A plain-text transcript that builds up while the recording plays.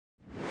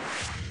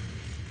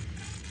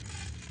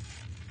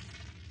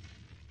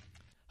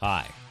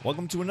Hi,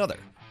 welcome to another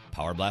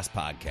Power Blast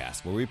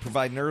podcast where we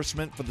provide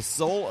nourishment for the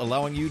soul,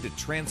 allowing you to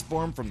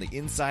transform from the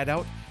inside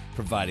out,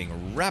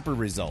 providing rapid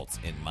results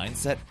in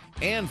mindset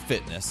and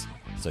fitness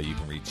so you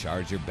can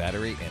recharge your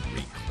battery and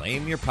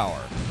reclaim your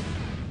power.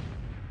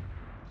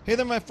 Hey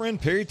there, my friend,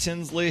 Perry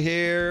Tinsley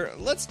here.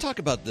 Let's talk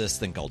about this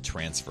thing called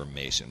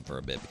transformation for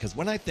a bit, because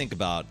when I think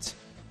about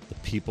the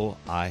people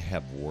I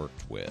have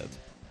worked with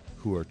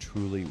who are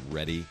truly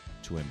ready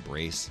to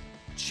embrace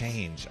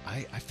change,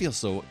 I feel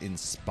so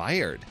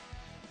inspired.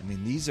 I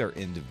mean, these are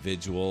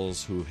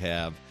individuals who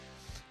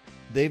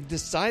they've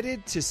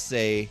decided to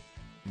say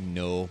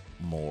no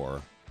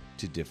more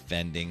to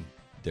defending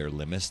their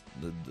limits,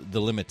 the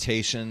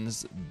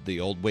limitations, the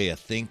old way of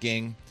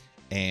thinking.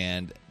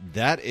 And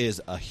that is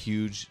a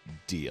huge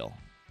deal,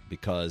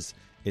 because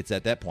it's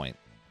at that point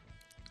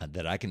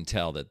that I can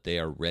tell that they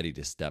are ready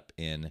to step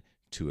in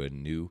to a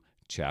new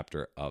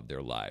chapter of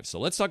their lives. So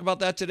let's talk about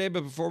that today.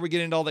 But before we get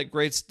into all that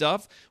great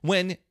stuff,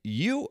 when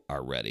you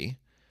are ready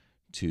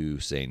to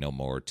say no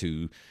more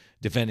to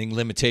defending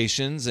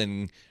limitations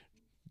and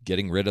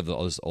getting rid of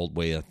those old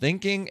way of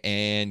thinking,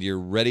 and you're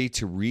ready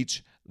to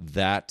reach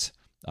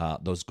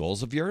those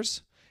goals of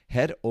yours,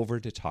 head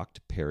over to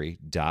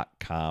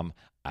talktoperry.com.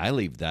 I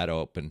leave that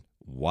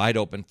wide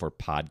open for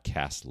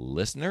podcast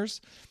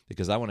listeners,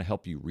 because I want to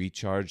help you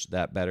recharge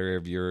that battery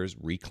of yours,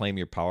 reclaim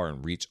your power,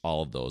 and reach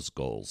all of those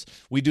goals.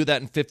 We do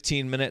that in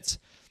 15 minutes.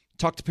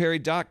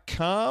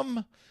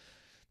 Talktoperry.com.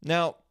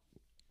 Now,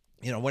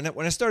 when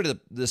I started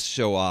this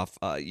show off,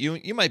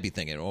 you might be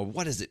thinking, well,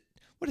 what does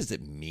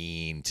it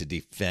mean to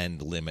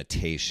defend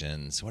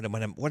limitations? What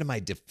am I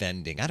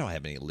defending? I don't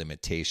have any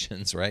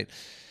limitations, right?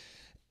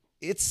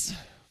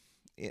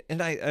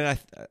 I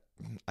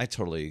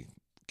totally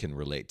can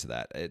relate to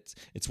that.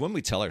 It's when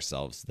we tell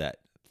ourselves that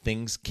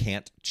things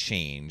can't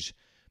change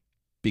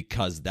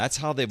because that's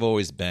how they've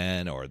always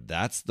been, or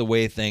that's the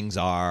way things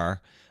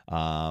are.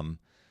 Man,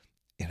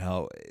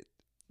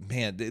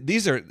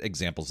 these are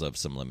examples of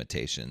some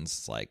limitations.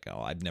 It's like,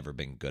 I've never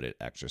been good at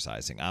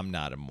exercising. I'm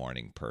not a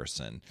morning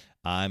person.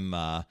 I'm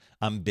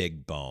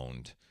big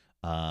boned.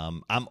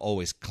 I'm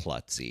always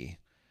klutzy.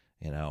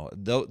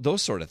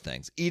 Those sort of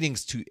things.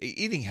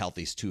 Eating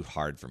healthy is too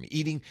hard for me.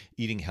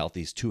 Eating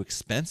healthy is too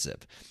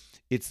expensive.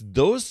 It's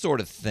those sort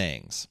of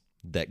things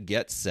that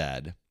get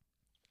said,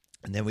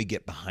 and then we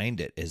get behind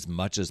it as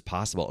much as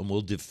possible, and we'll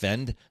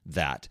defend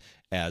that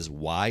as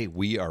why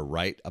we are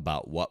right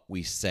about what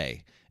we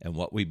say and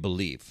what we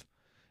believe.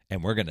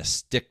 And we're going to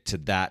stick to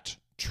that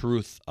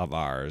truth of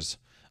ours,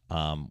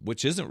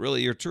 which isn't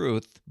really your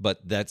truth,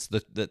 but that's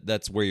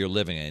where you're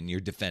living and you're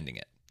defending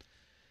it.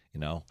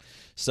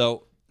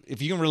 So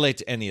if you can relate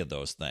to any of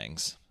those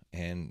things,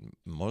 and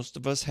most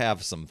of us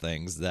have some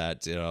things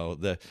that,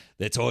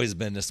 that's always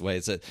been this way.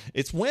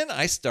 It's when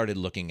I started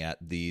looking at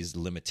these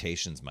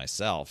limitations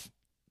myself,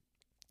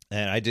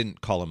 and I didn't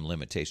call them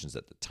limitations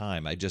at the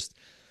time. I just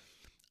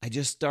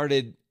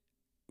started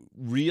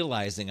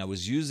realizing I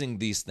was using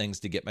these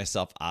things to get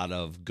myself out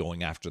of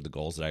going after the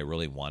goals that I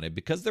really wanted,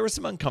 because there was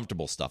some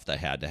uncomfortable stuff that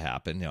had to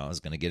happen. I was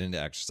going to get into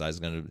exercise,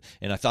 and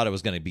I thought I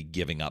was going to be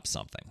giving up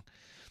something.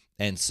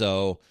 And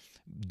so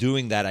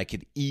doing that, I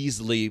could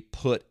easily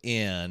put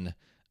in,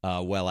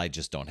 I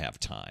just don't have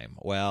time.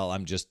 Well,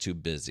 I'm just too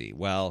busy.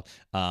 Well,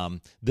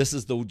 this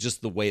is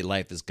just the way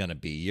life is going to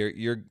be.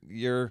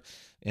 You're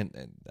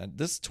and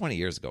this is 20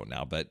 years ago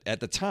now, but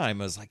at the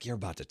time I was like, you're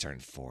about to turn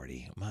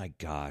 40. My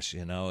gosh,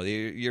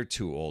 you're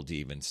too old to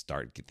even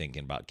start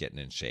thinking about getting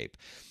in shape.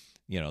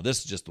 This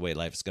is just the way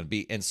life is going to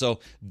be. And so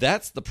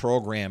that's the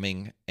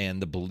programming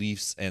and the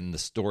beliefs and the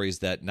stories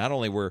that not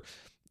only were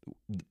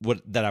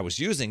that I was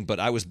using, but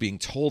I was being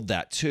told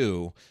that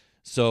too.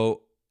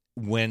 So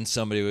when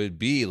somebody would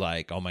be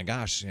like, oh my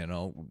gosh,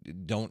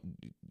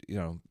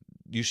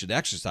 you should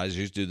exercise,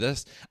 you should do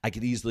this, I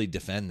could easily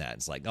defend that.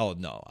 It's like, oh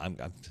no,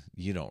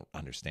 you don't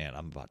understand.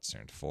 I'm about to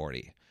turn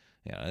 40.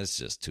 It's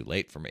just too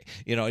late for me.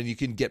 And you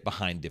can get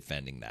behind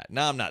defending that.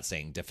 Now, I'm not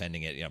saying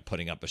defending it,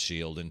 putting up a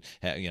shield and,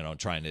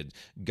 trying to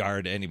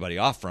guard anybody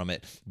off from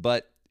it,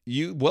 but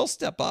you will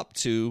step up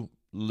to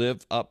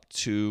live up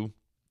to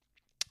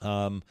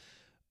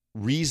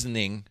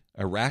reasoning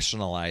or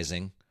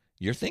rationalizing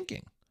your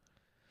thinking.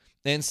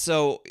 And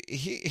so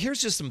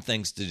here's just some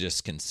things to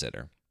just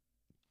consider.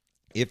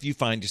 If you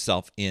find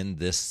yourself in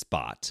this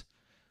spot,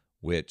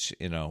 which,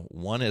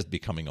 one is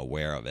becoming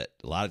aware of it.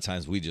 A lot of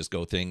times we just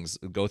go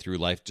through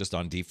life just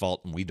on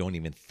default, and we don't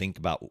even think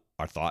about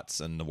our thoughts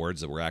and the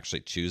words that we're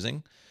actually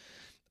choosing.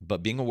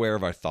 But being aware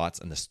of our thoughts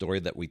and the story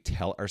that we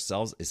tell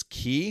ourselves is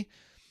key.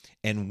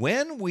 And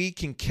when we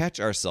can catch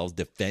ourselves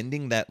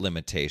defending that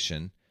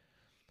limitation,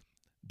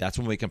 that's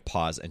when we can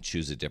pause and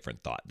choose a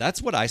different thought.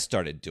 That's what I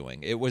started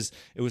doing. It was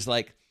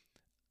like,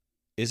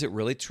 is it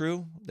really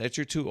true that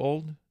you're too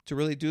old to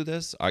really do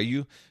this? Are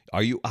you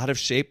out of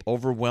shape,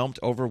 overwhelmed,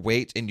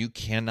 overweight, and you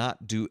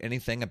cannot do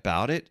anything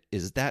about it?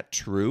 Is that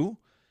true?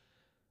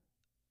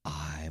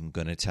 I'm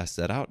going to test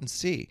that out and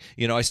see.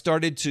 I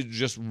started to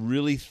just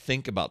really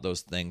think about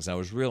those things. I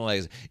was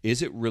realizing,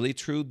 is it really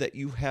true that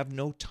you have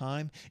no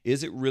time?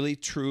 Is it really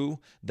true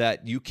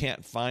that you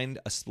can't find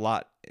a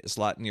slot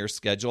in your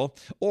schedule?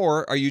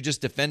 Or are you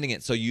just defending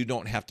it so you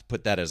don't have to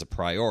put that as a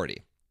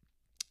priority?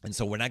 And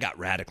so when I got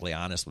radically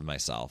honest with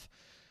myself,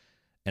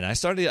 and I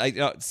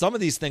started, some of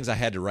these things I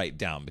had to write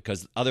down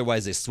because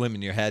otherwise they swim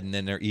in your head and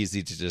then they're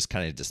easy to just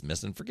kind of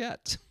dismiss and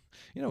forget.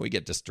 We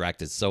get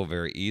distracted so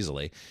very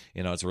easily.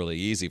 It's really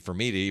easy for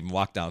me to even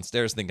walk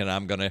downstairs thinking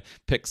I'm going to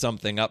pick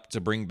something up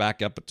to bring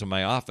back up to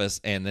my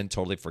office and then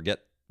totally forget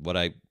what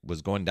I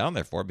was going down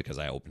there for because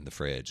I opened the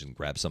fridge and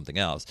grabbed something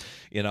else.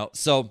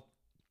 So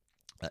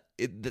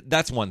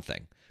that's one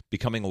thing,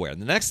 becoming aware.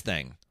 The next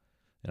thing,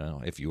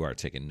 if you are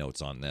taking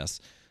notes on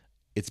this,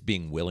 it's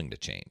being willing to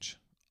change.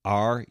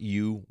 Are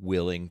you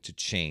willing to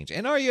change?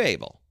 And are you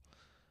able?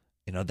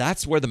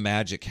 That's where the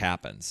magic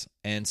happens.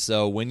 And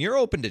so when you're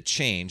open to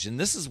change, and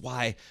this is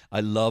why I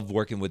love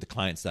working with the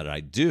clients that I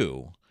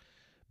do,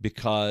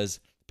 because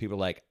people are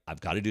like,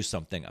 I've got to do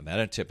something. I'm at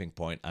a tipping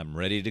point. I'm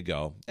ready to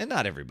go. And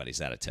not everybody's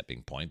at a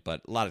tipping point,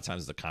 but a lot of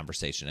times the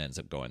conversation ends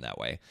up going that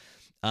way.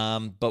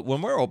 But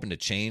when we're open to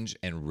change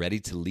and ready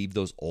to leave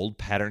those old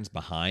patterns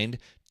behind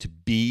to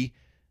be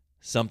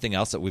something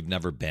else that we've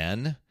never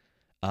been,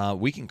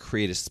 we can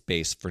create a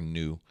space for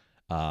new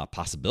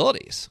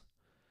possibilities.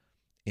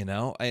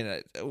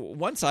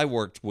 Once I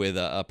worked with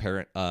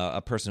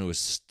a person who was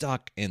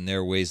stuck in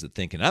their ways of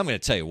thinking. I'm going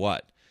to tell you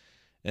what,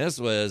 this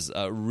was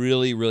a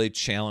really, really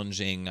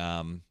challenging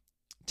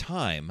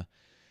time.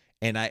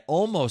 And I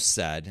almost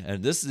said,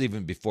 and this is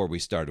even before we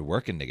started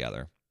working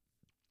together,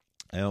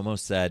 I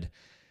almost said,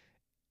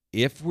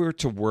 if we're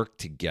to work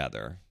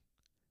together,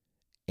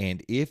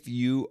 and if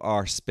you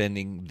are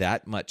spending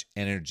that much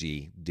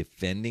energy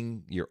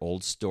defending your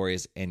old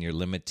stories and your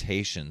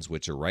limitations,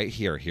 which are right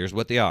here, here's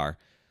what they are,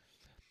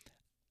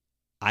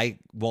 I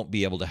won't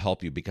be able to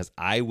help you because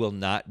I will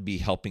not be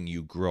helping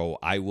you grow.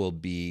 I will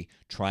be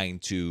trying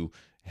to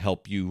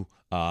help you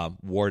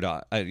ward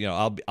off.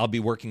 I'll be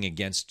working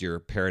against your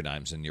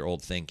paradigms and your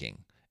old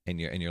thinking and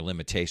your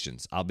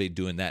limitations. I'll be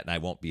doing that, and I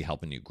won't be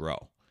helping you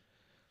grow.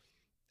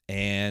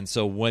 And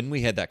so when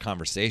we had that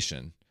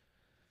conversation,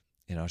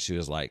 she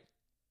was like,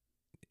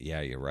 "Yeah,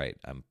 you're right.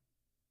 I'm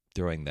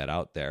throwing that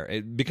out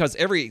there." Because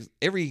every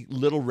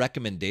little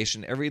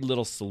recommendation, every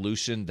little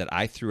solution that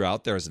I threw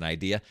out there as an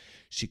idea,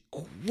 she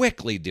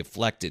quickly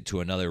deflected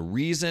to another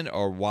reason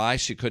or why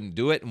she couldn't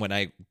do it. And when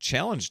I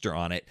challenged her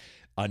on it,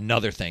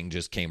 another thing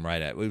just came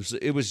right at it.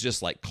 It was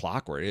just like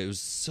clockwork. It was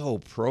so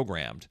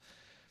programmed.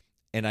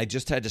 And I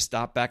just had to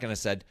stop back and I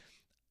said,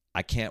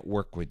 I can't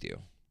work with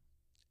you.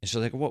 And she's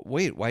like, well,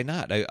 wait, why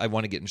not? I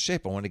want to get in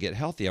shape. I want to get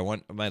healthy. I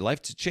want my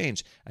life to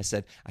change. I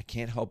said, I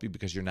can't help you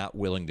because you're not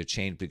willing to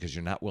change, because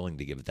you're not willing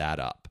to give that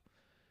up.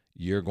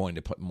 You're going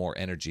to put more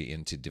energy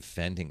into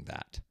defending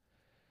that.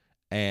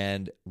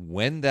 And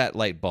when that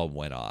light bulb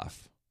went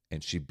off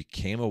and she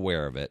became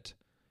aware of it,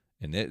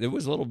 and it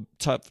was a little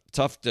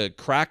tough to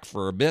crack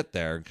for a bit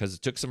there because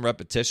it took some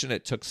repetition.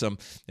 It took some,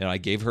 I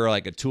gave her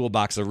like a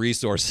toolbox of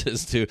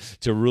resources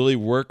to really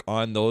work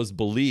on those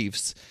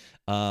beliefs.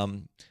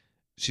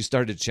 She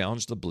started to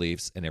challenge the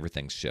beliefs and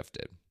everything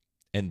shifted.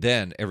 And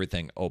then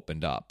everything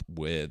opened up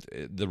with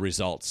the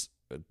results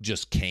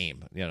just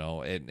came,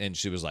 and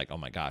she was like, oh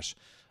my gosh,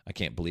 I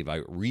can't believe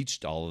I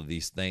reached all of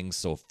these things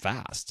so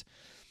fast.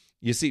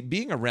 You see,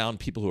 being around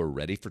people who are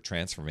ready for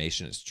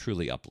transformation is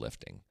truly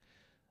uplifting.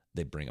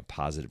 They bring a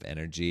positive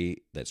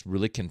energy that's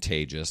really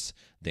contagious.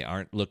 They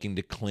aren't looking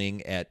to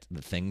cling at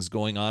the things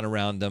going on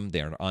around them.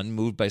 They are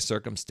unmoved by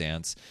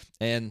circumstance.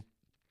 And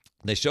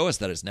they show us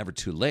that it's never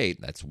too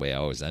late. That's the way I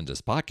always end this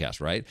podcast,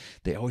 right?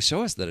 They always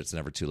show us that it's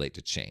never too late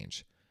to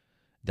change,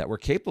 that we're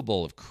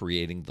capable of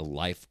creating the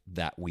life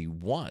that we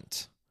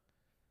want.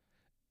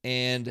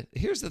 And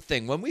here's the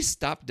thing. When we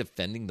stop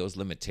defending those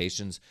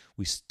limitations,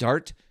 we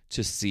start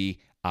to see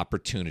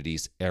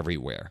opportunities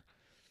everywhere.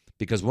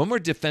 Because when we're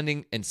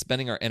defending and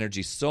spending our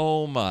energy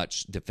so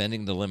much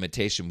defending the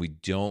limitation, we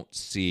don't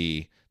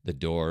see the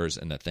doors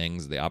and the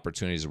things, the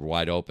opportunities are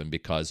wide open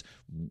because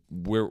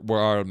we're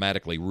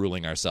automatically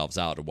ruling ourselves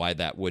out of why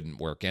that wouldn't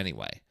work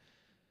anyway.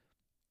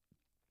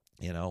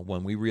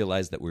 When we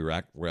realize that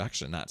we're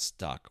actually not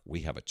stuck,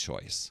 we have a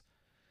choice.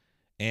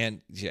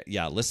 And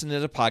yeah, listening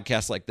to a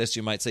podcast like this,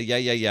 you might say,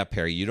 yeah,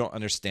 Perry, you don't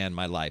understand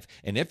my life.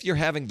 And if you're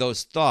having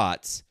those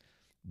thoughts,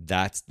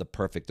 that's the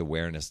perfect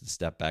awareness to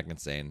step back and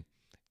saying,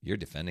 you're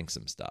defending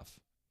some stuff.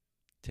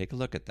 Take a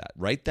look at that.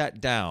 Write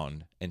that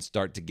down and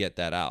start to get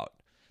that out.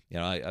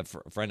 A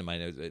friend of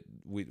mine,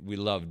 we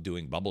love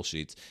doing bubble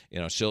sheets.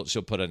 She'll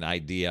put an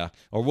idea,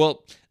 or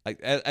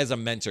as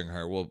I'm mentoring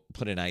her, we'll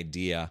put an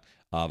idea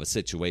of a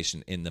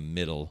situation in the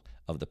middle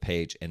of the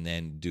page and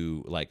then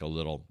do like a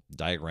little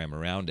diagram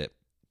around it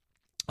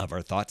of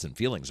our thoughts and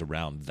feelings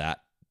around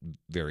that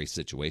very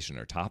situation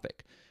or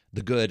topic,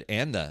 the good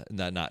and the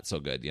not so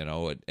good,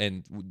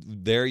 and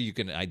there you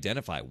can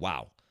identify,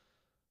 wow,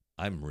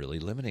 I'm really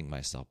limiting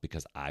myself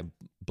because I'm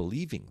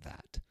believing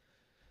that,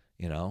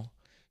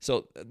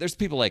 So there's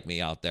people like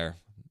me out there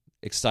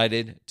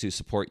excited to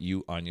support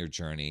you on your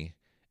journey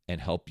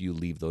and help you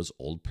leave those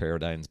old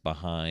paradigms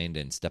behind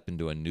and step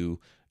into a new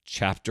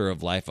chapter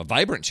of life, a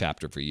vibrant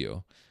chapter for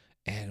you.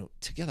 And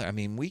together, I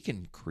mean, we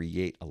can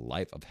create a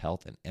life of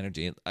health and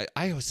energy. And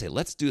I always say,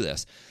 let's do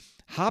this.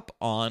 Hop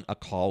on a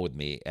call with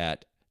me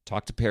at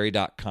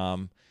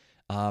talktoperry.com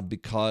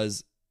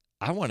because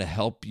I want to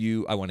help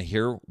you. I want to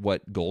hear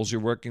what goals you're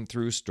working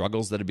through,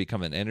 struggles that have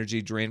become an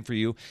energy drain for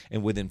you.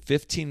 And within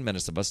 15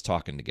 minutes of us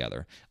talking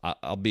together,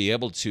 I'll be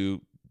able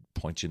to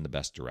point you in the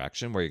best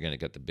direction where you're going to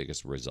get the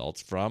biggest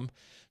results from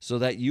so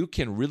that you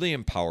can really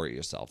empower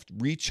yourself,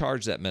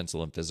 recharge that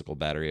mental and physical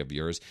battery of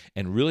yours,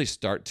 and really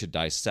start to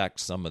dissect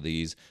some of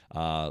these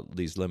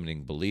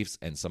limiting beliefs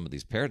and some of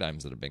these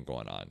paradigms that have been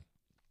going on.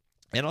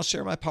 And I'll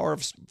share my Power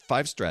of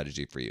 5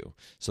 strategy for you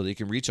so that you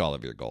can reach all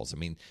of your goals. I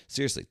mean,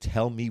 seriously,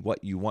 tell me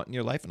what you want in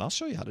your life, and I'll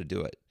show you how to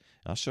do it.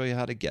 I'll show you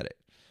how to get it.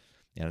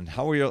 And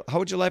how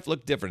would your life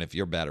look different if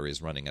your battery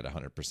is running at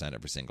 100%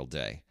 every single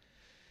day?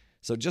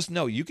 So just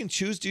know you can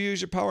choose to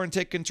use your power and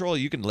take control.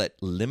 You can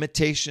let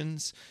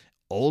limitations,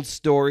 old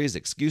stories,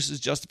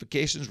 excuses,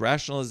 justifications,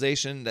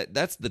 rationalization,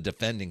 that's the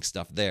defending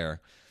stuff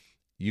there.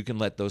 You can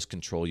let those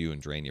control you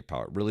and drain your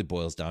power. It really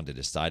boils down to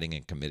deciding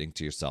and committing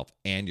to yourself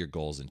and your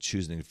goals and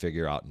choosing to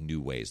figure out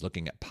new ways,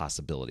 looking at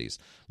possibilities,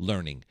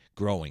 learning,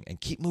 growing, and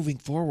keep moving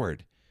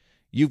forward.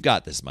 You've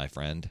got this, my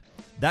friend.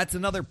 That's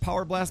another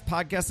Power Blast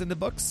podcast in the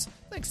books.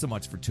 Thanks so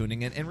much for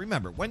tuning in. And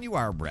remember, when you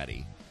are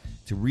ready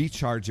to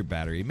recharge your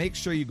battery, make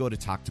sure you go to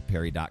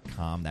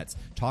talktoperry.com. That's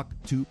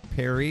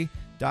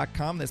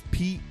talktoperry.com. That's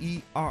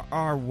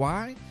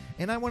Perry.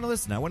 And I want to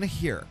listen. I want to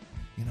hear.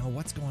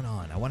 What's going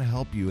on? I want to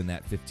help you in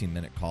that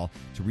 15-minute call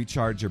to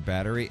recharge your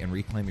battery and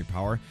reclaim your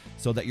power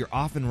so that you're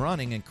off and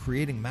running and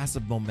creating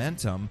massive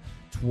momentum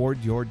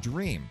toward your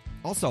dream.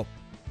 Also,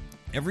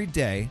 every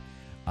day,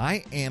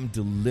 I am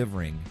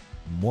delivering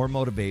more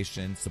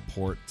motivation,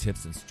 support,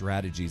 tips, and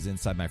strategies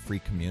inside my free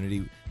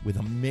community with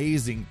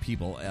amazing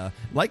people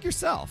like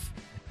yourself.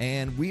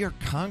 And we are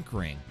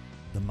conquering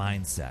the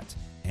mindset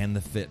and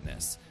the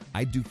fitness.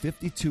 I do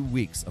 52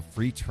 weeks of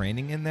free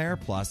training in there.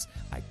 Plus,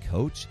 I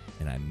coach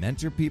and I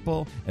mentor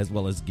people, as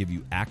well as give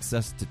you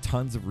access to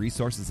tons of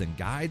resources and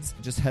guides.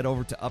 Just head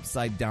over to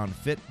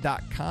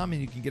UpsideDownFit.com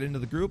and you can get into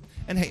the group.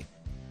 And hey,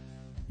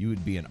 you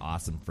would be an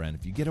awesome friend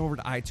if you get over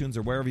to iTunes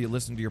or wherever you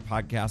listen to your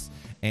podcast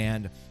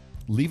and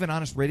leave an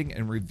honest rating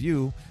and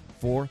review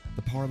for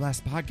the Power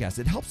Blast podcast.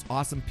 It helps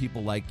awesome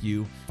people like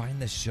you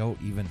find the show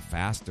even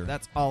faster.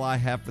 That's all I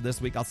have for this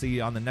week. I'll see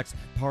you on the next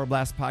Power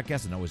Blast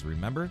podcast. And always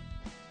remember,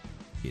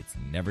 it's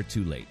never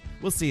too late.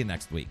 We'll see you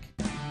next week.